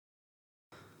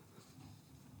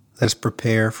Let us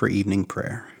prepare for evening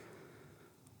prayer.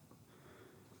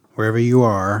 Wherever you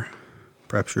are,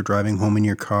 perhaps you're driving home in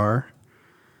your car,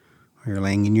 or you're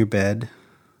laying in your bed,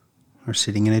 or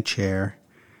sitting in a chair,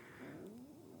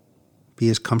 be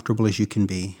as comfortable as you can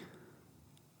be.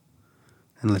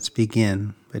 And let's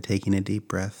begin by taking a deep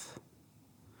breath.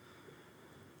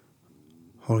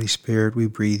 Holy Spirit, we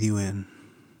breathe you in.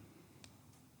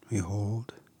 We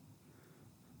hold,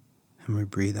 and we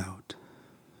breathe out.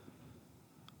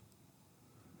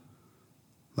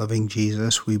 Loving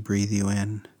Jesus, we breathe you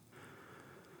in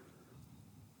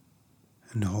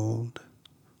and hold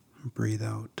and breathe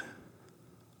out.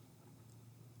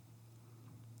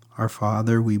 Our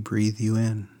Father, we breathe you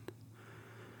in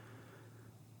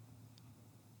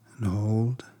and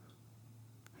hold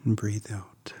and breathe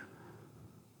out.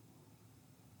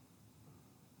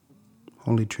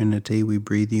 Holy Trinity, we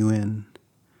breathe you in.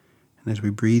 And as we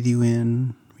breathe you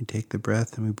in, we take the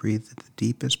breath and we breathe at the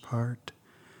deepest part.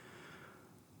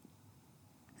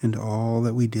 And all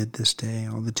that we did this day,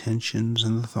 all the tensions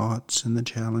and the thoughts and the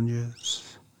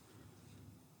challenges.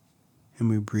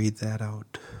 And we breathe that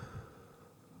out.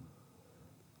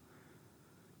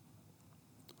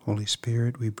 Holy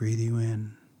Spirit, we breathe you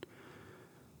in.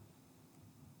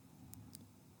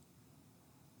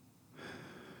 We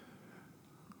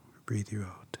breathe you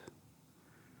out.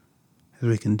 As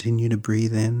we continue to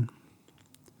breathe in,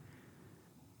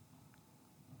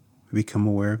 we become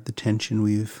aware of the tension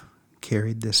we've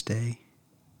carried this day,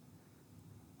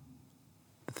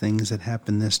 the things that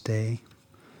happened this day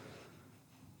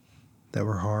that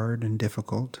were hard and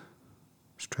difficult,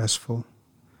 stressful,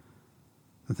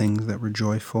 the things that were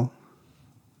joyful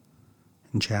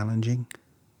and challenging.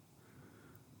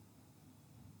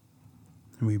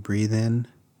 And we breathe in,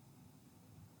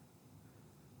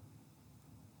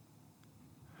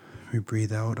 we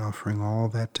breathe out, offering all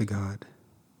that to God.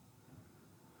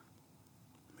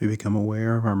 We become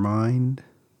aware of our mind,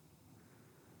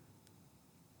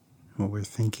 what we're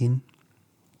thinking,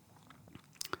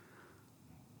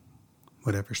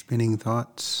 whatever spinning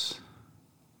thoughts.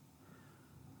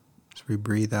 As we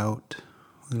breathe out,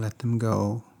 we let them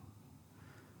go.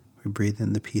 We breathe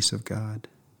in the peace of God.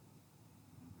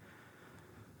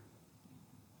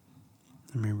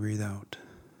 And we breathe out.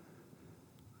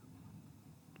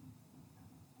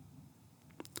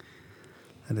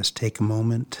 Let us take a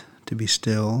moment to be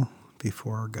still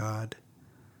before our God,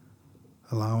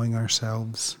 allowing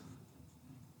ourselves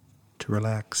to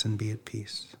relax and be at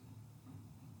peace.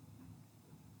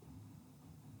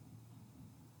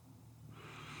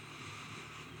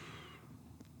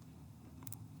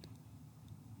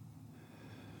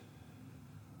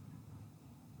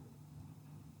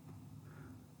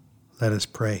 Let us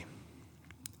pray.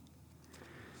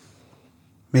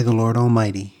 May the Lord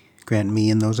Almighty grant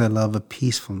me and those I love a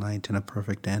peaceful night and a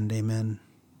perfect end. Amen.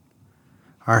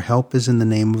 Our help is in the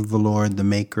name of the Lord, the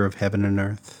maker of heaven and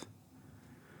earth.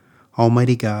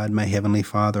 Almighty God, my heavenly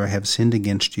Father, I have sinned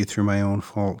against you through my own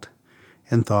fault,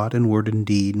 in thought and word and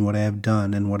deed, and what I have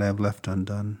done and what I have left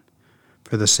undone.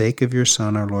 For the sake of your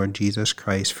Son, our Lord Jesus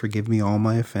Christ, forgive me all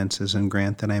my offenses, and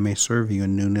grant that I may serve you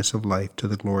in newness of life to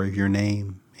the glory of your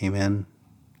name. Amen.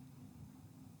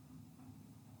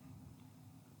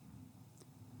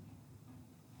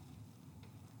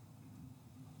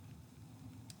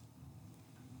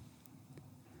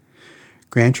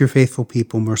 Grant your faithful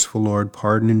people, merciful Lord,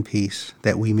 pardon and peace,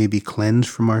 that we may be cleansed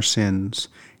from our sins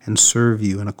and serve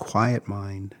you in a quiet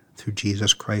mind, through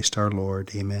Jesus Christ our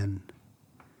Lord. Amen.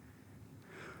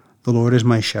 The Lord is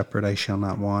my shepherd, I shall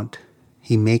not want.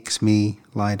 He makes me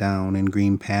lie down in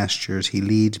green pastures. He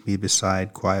leads me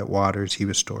beside quiet waters. He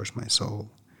restores my soul.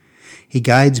 He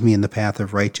guides me in the path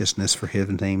of righteousness for his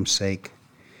name's sake.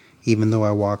 Even though I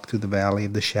walk through the valley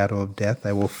of the shadow of death,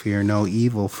 I will fear no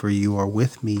evil, for you are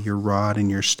with me. Your rod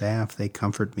and your staff, they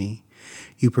comfort me.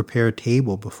 You prepare a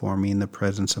table before me in the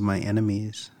presence of my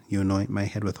enemies. You anoint my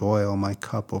head with oil, my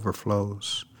cup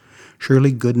overflows.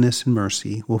 Surely goodness and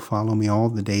mercy will follow me all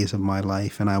the days of my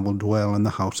life, and I will dwell in the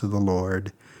house of the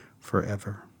Lord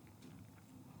forever.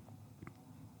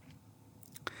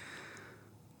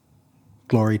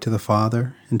 Glory to the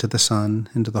Father, and to the Son,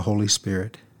 and to the Holy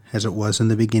Spirit, as it was in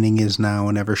the beginning, is now,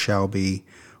 and ever shall be,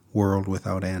 world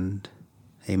without end.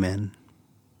 Amen.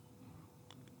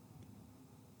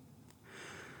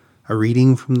 A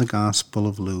reading from the Gospel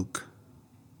of Luke.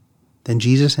 Then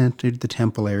Jesus entered the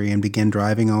temple area and began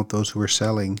driving out those who were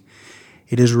selling.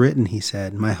 It is written, he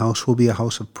said, my house will be a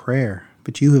house of prayer,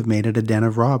 but you have made it a den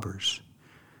of robbers.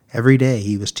 Every day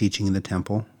he was teaching in the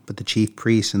temple, but the chief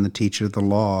priests and the teachers of the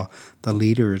law, the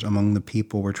leaders among the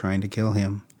people, were trying to kill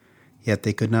him. Yet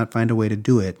they could not find a way to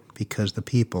do it because the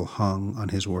people hung on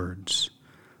his words.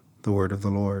 The word of the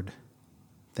Lord.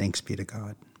 Thanks be to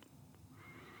God.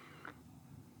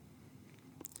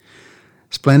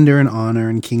 Splendor and honor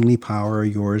and kingly power are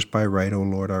yours by right, O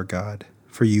Lord our God,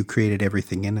 for you created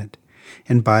everything in it,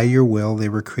 and by your will they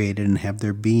were created and have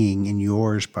their being in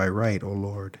yours by right, O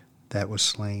Lord, that was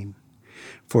slain.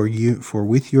 For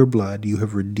with your blood you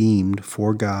have redeemed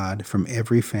for God from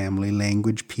every family,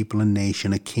 language, people, and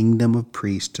nation a kingdom of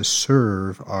priests to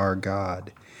serve our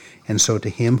God. And so to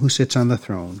him who sits on the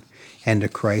throne, and to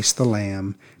Christ the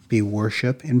Lamb, be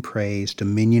worship and praise,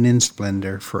 dominion and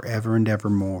splendor, forever and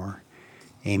evermore.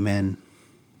 Amen.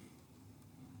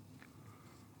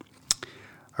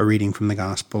 A reading from the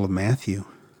Gospel of Matthew.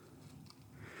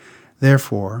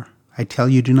 Therefore, I tell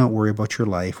you, do not worry about your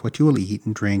life, what you will eat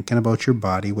and drink, and about your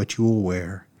body, what you will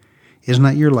wear. Is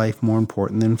not your life more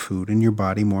important than food, and your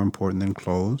body more important than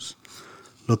clothes?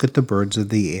 Look at the birds of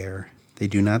the air. They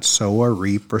do not sow or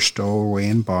reap or stow away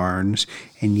in barns,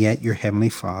 and yet your heavenly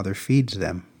Father feeds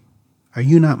them. Are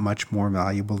you not much more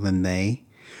valuable than they?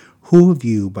 Who of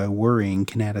you, by worrying,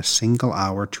 can add a single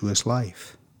hour to his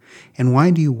life? And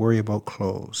why do you worry about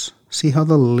clothes? See how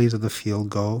the lilies of the field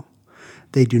go?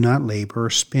 They do not labor or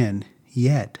spin.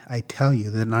 Yet I tell you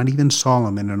that not even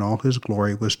Solomon in all his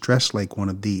glory was dressed like one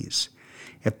of these.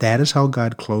 If that is how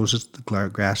God clothes the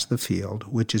grass of the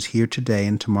field, which is here today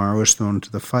and tomorrow is thrown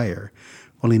into the fire,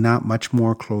 will he not much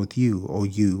more clothe you, O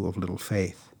you of little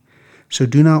faith? So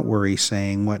do not worry,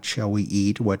 saying, what shall we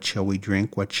eat? What shall we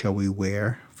drink? What shall we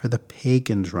wear? For the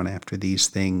pagans run after these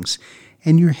things,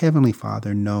 and your heavenly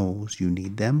Father knows you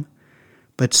need them.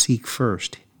 But seek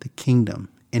first the kingdom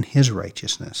and his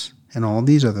righteousness, and all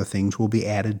these other things will be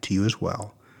added to you as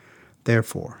well.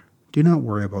 Therefore, do not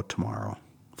worry about tomorrow,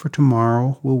 for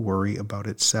tomorrow will worry about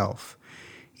itself.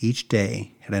 Each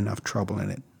day had enough trouble in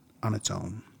it on its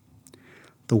own.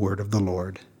 The word of the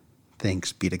Lord.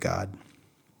 Thanks be to God.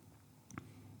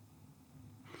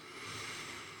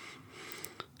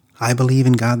 I believe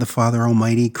in God the Father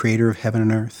Almighty, creator of heaven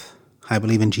and earth. I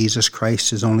believe in Jesus Christ,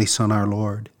 his only Son, our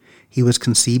Lord. He was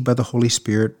conceived by the Holy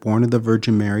Spirit, born of the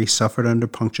Virgin Mary, suffered under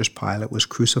Pontius Pilate, was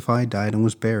crucified, died, and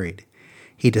was buried.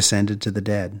 He descended to the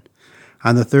dead.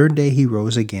 On the third day he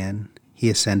rose again. He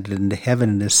ascended into heaven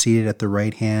and is seated at the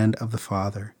right hand of the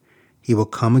Father. He will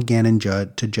come again and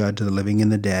judge the living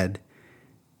and the dead.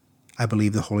 I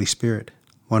believe the Holy Spirit,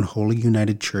 one holy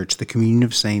united church, the communion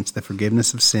of saints, the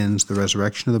forgiveness of sins, the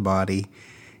resurrection of the body,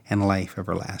 and life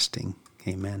everlasting.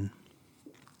 Amen.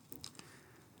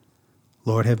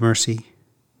 Lord have mercy.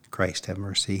 Christ have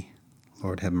mercy.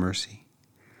 Lord have mercy.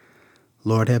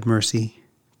 Lord have mercy.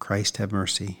 Christ have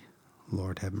mercy.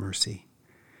 Lord have mercy.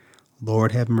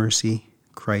 Lord have mercy.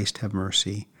 Christ have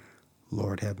mercy.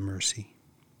 Lord have mercy.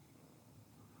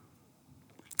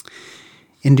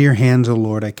 Into your hands, O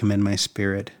Lord, I commend my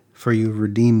spirit. For you have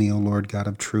redeemed me, O Lord God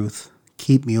of truth.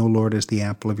 Keep me, O Lord, as the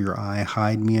apple of your eye.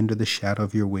 Hide me under the shadow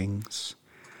of your wings.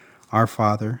 Our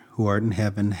Father, who art in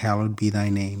heaven, hallowed be thy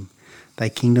name. Thy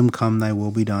kingdom come, thy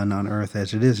will be done on earth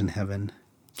as it is in heaven.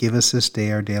 Give us this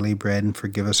day our daily bread, and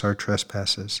forgive us our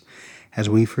trespasses, as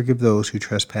we forgive those who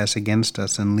trespass against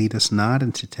us. And lead us not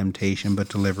into temptation, but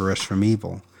deliver us from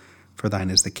evil. For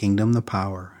thine is the kingdom, the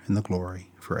power, and the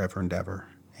glory, forever and ever.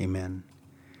 Amen.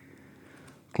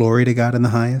 Glory to God in the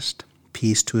highest,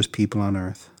 peace to his people on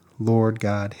earth. Lord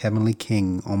God, heavenly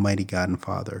King, almighty God and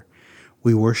Father,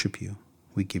 we worship you.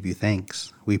 We give you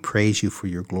thanks. We praise you for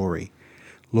your glory.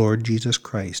 Lord Jesus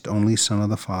Christ, only Son of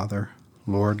the Father,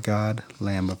 Lord God,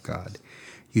 Lamb of God,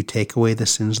 you take away the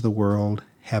sins of the world.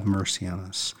 Have mercy on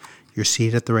us. You're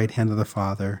seated at the right hand of the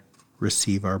Father.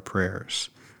 Receive our prayers.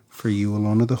 For you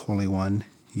alone are the Holy One.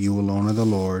 You alone are the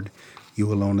Lord.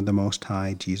 You alone are the Most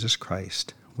High, Jesus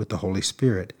Christ, with the Holy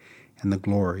Spirit and the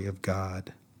glory of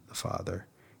God the Father.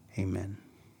 Amen.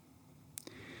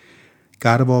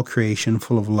 God of all creation,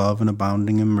 full of love and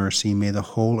abounding in mercy, may the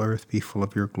whole earth be full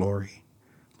of your glory.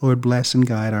 Lord, bless and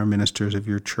guide our ministers of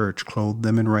your church, clothe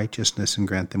them in righteousness and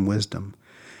grant them wisdom.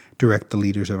 Direct the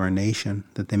leaders of our nation,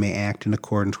 that they may act in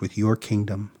accordance with your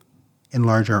kingdom.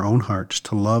 Enlarge our own hearts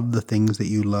to love the things that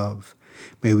you love.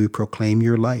 May we proclaim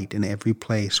your light in every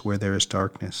place where there is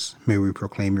darkness. May we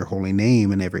proclaim your holy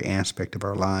name in every aspect of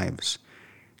our lives.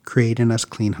 Create in us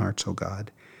clean hearts, O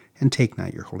God, and take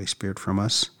not your Holy Spirit from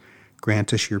us.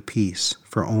 Grant us your peace,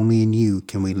 for only in you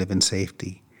can we live in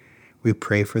safety. We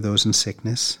pray for those in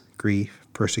sickness, grief,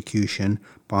 persecution,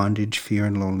 bondage, fear,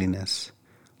 and loneliness.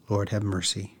 Lord, have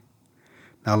mercy.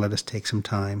 Now let us take some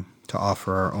time to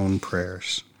offer our own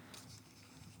prayers.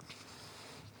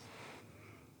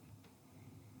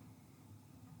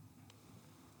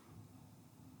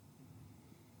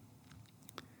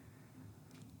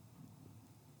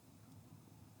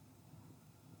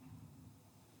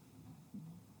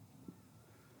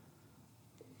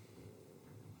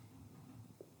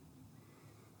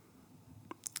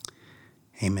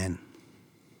 Amen.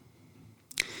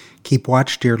 Keep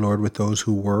watch, dear Lord, with those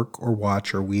who work or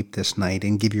watch or weep this night,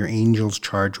 and give your angels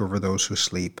charge over those who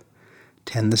sleep.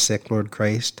 Tend the sick, Lord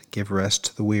Christ. Give rest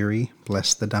to the weary.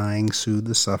 Bless the dying. Soothe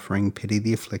the suffering. Pity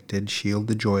the afflicted. Shield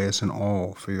the joyous, and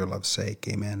all for your love's sake.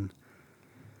 Amen.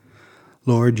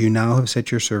 Lord, you now have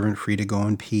set your servant free to go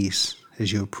in peace,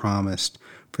 as you have promised.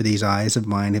 For these eyes of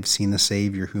mine have seen the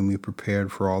Savior, whom you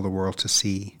prepared for all the world to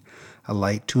see, a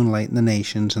light to enlighten the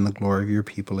nations and the glory of your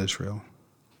people Israel.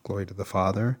 Glory to the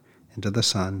Father, and to the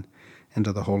Son, and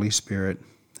to the Holy Spirit,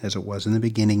 as it was in the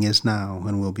beginning, is now,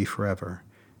 and will be forever.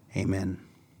 Amen.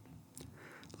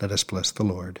 Let us bless the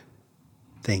Lord.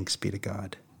 Thanks be to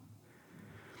God.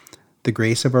 The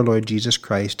grace of our Lord Jesus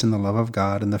Christ, and the love of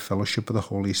God, and the fellowship of the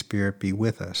Holy Spirit be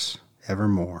with us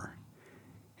evermore.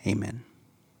 Amen.